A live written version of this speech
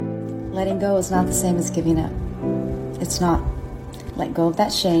Letting go is not the same as giving up. It's not. Let go of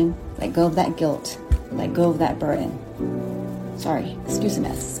that shame. Let go of that guilt. Let go of that burden. Sorry, excuse the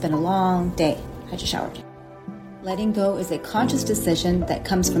mess. It's been a long day. I just showered. Letting go is a conscious decision that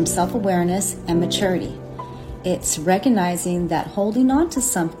comes from self-awareness and maturity. It's recognizing that holding on to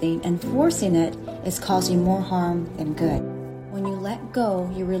something and forcing it is causing more harm than good. When you let go,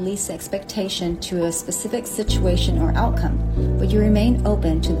 you release the expectation to a specific situation or outcome, but you remain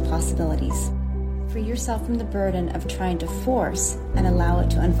open to the possibilities. Free yourself from the burden of trying to force and allow it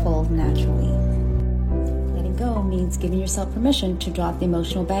to unfold naturally. Letting go means giving yourself permission to drop the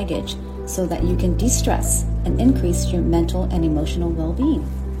emotional baggage so that you can de-stress and increase your mental and emotional well-being.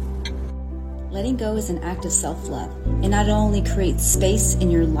 Letting go is an act of self-love. It not only creates space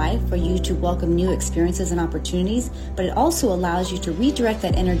in your life for you to welcome new experiences and opportunities, but it also allows you to redirect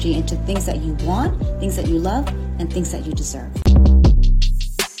that energy into things that you want, things that you love, and things that you deserve.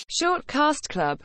 Short Cast Club